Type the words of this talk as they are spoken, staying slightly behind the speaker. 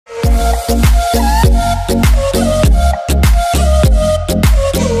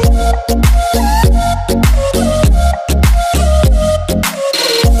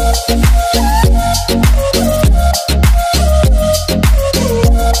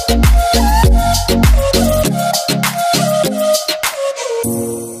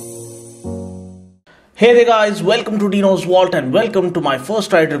Hey there guys, welcome to Dinos Vault and welcome to my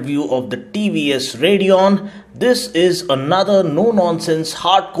first ride review of the TVS Radeon. This is another no-nonsense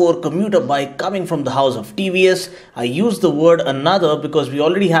hardcore commuter bike coming from the house of TVS. I use the word another because we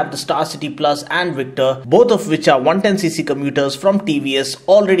already have the Star City Plus and Victor, both of which are 110cc commuters from TVS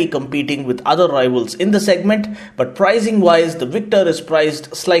already competing with other rivals in the segment. But pricing wise, the Victor is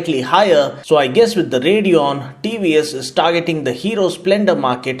priced slightly higher. So I guess with the Radeon, TVS is targeting the Hero Splendor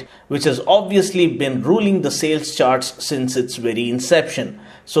market, which has obviously been ruling the sales charts since its very inception.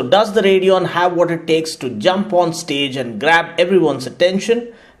 So does the Radeon have what it takes to jump on stage and grab everyone's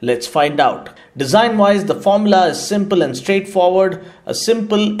attention? Let's find out. Design wise, the formula is simple and straightforward, a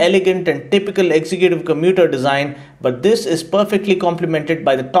simple, elegant and typical executive commuter design, but this is perfectly complemented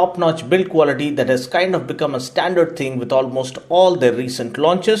by the top-notch build quality that has kind of become a standard thing with almost all their recent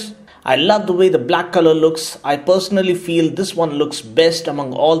launches. I love the way the black color looks. I personally feel this one looks best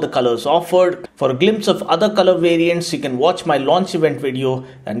among all the colors offered. For a glimpse of other color variants, you can watch my launch event video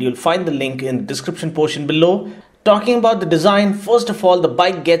and you'll find the link in the description portion below. Talking about the design, first of all, the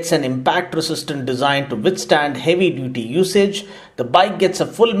bike gets an impact resistant design to withstand heavy duty usage. The bike gets a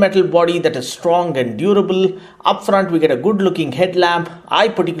full metal body that is strong and durable. Up front we get a good looking headlamp. I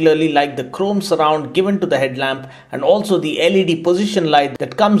particularly like the chrome surround given to the headlamp and also the LED position light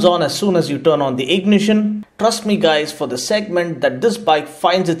that comes on as soon as you turn on the ignition. Trust me guys, for the segment that this bike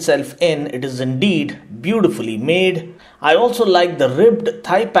finds itself in, it is indeed beautifully made. I also like the ribbed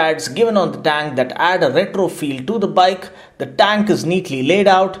thigh pads given on the tank that add a retro feel to the bike. The tank is neatly laid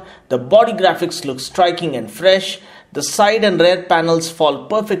out. The body graphics look striking and fresh. The side and rear panels fall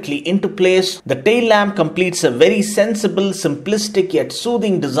perfectly into place. The tail lamp completes a very sensible, simplistic yet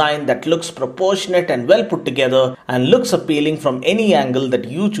soothing design that looks proportionate and well put together and looks appealing from any angle that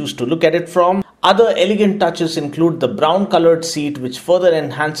you choose to look at it from. Other elegant touches include the brown colored seat, which further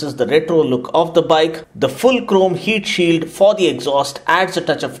enhances the retro look of the bike. The full chrome heat shield for the exhaust adds a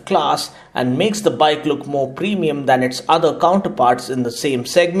touch of class and makes the bike look more premium than its other counterparts in the same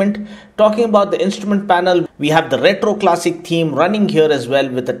segment. Talking about the instrument panel, we have the retro classic theme running here as well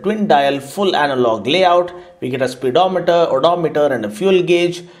with a twin dial full analog layout. We get a speedometer, odometer and a fuel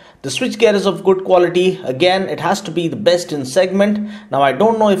gauge. The switchgear is of good quality. Again, it has to be the best in segment. Now I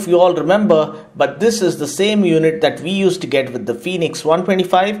don't know if you all remember, but this is the same unit that we used to get with the Phoenix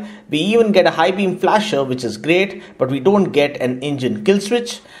 125. We even get a high beam flasher, which is great, but we don't get an engine kill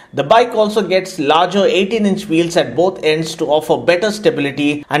switch. The bike also gets larger 18-inch wheels at both ends to offer better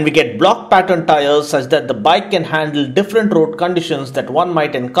stability, and we get block pattern tires such that the bike can handle different road conditions that one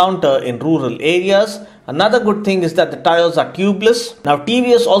might encounter in rural areas. Another good thing is that the tires are tubeless. Now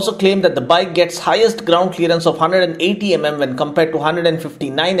TVS also claimed that the bike gets highest ground clearance of 180 mm when compared to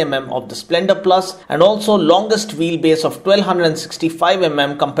 159 mm of the Splendor Plus, and also longest wheelbase of 1265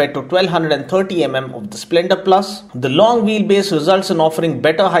 mm compared to 1230 mm of the Splendor Plus. The long wheelbase results in offering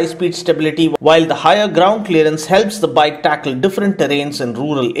better high-speed stability, while the higher ground clearance helps the bike tackle different terrains in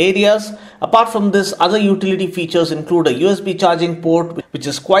rural areas. Apart from this, other utility features include a USB charging port, which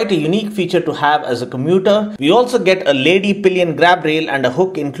is quite a unique feature to have as a commuter. We also get a lady pillion grab rail and a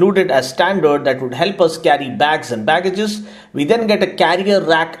hook included as standard that would help us carry bags and baggages. We then get a carrier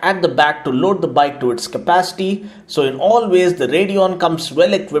rack at the back to load the bike to its capacity. So in all ways, the Radeon comes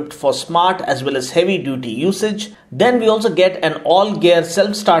well equipped for smart as well as heavy duty usage. Then we also get an all-gear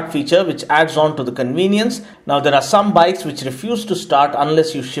self-start feature which adds on to the convenience. Now there are some bikes which refuse to start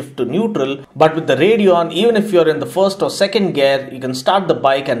unless you shift to neutral, but with the Radeon, even if you're in the first or second gear, you can start the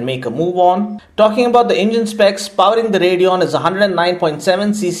bike and make a move on. Talking about the engine specs, powering the Radeon is a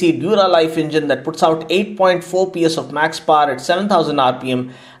 109.7cc Duralife engine that puts out 8.4 PS of max power at 7000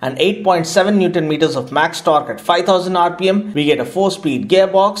 rpm and 8.7 Newton meters of max torque at 5000 rpm. We get a 4-speed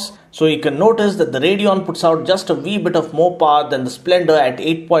gearbox. So you can notice that the Radeon puts out just a wee bit of more power than the Splendor at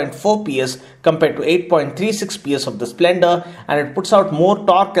 8.4 PS compared to 8.36 PS of the Splendor, and it puts out more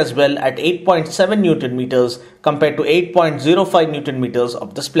torque as well at 8.7 Newton meters compared to 8.05 Newton meters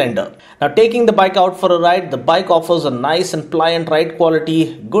of the Splendor. Now taking the bike out for a ride, the bike offers a nice and pliant ride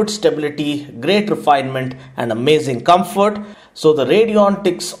quality, good stability, great refinement and amazing comfort. So the Radeon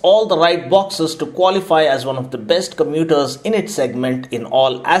ticks all the right boxes to qualify as one of the best commuters in its segment in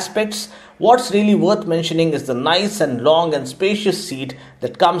all aspects. What's really worth mentioning is the nice and long and spacious seat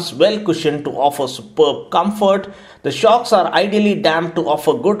that comes well cushioned to offer superb comfort. The shocks are ideally damped to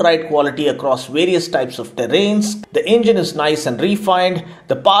offer good ride quality across various types of terrains. The engine is nice and refined.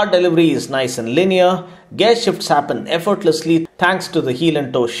 The power delivery is nice and linear. Gear shifts happen effortlessly thanks to the heel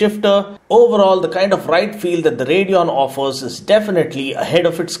and toe shifter. Overall, the kind of ride feel that the Radeon offers is definitely ahead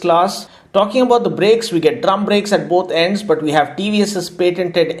of its class. Talking about the brakes, we get drum brakes at both ends, but we have TVS's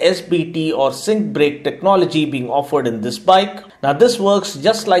patented SBT or sync brake technology being offered in this bike. Now this works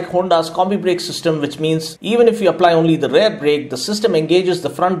just like Honda's combi brake system, which means even if you apply only the rear brake, the system engages the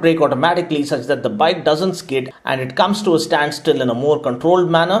front brake automatically such that the bike doesn't skid and it comes to a standstill in a more controlled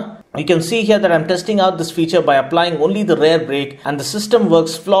manner. You can see here that I'm testing out this feature by applying only the rear brake, and the system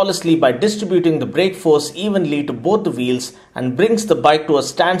works flawlessly by distributing the brake force evenly to both the wheels and brings the bike to a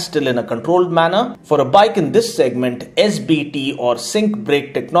standstill in a controlled manner. For a bike in this segment, SBT or sync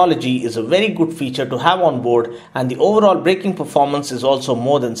brake technology is a very good feature to have on board, and the overall braking performance is also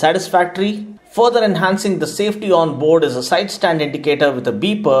more than satisfactory. Further enhancing the safety on board is a side stand indicator with a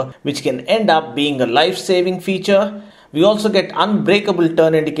beeper, which can end up being a life-saving feature. We also get unbreakable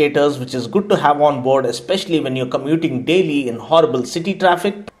turn indicators, which is good to have on board, especially when you're commuting daily in horrible city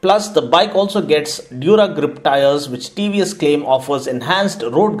traffic. Plus, the bike also gets Dura-Grip tires, which TVS claim offers enhanced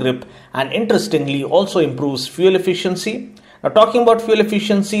road grip and interestingly also improves fuel efficiency. Now talking about fuel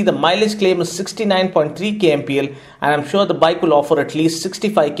efficiency, the mileage claim is 69.3 kmpl and I'm sure the bike will offer at least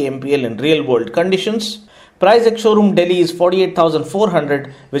 65 kmpl in real world conditions. Price at showroom Delhi is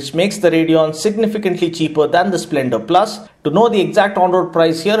 48,400, which makes the Radeon significantly cheaper than the Splendor Plus. To know the exact on-road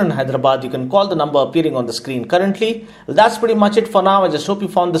price here in Hyderabad, you can call the number appearing on the screen currently. Well, that's pretty much it for now. I just hope you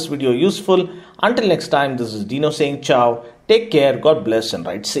found this video useful. Until next time, this is Dino saying ciao. Take care, God bless and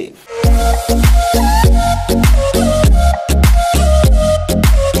ride safe.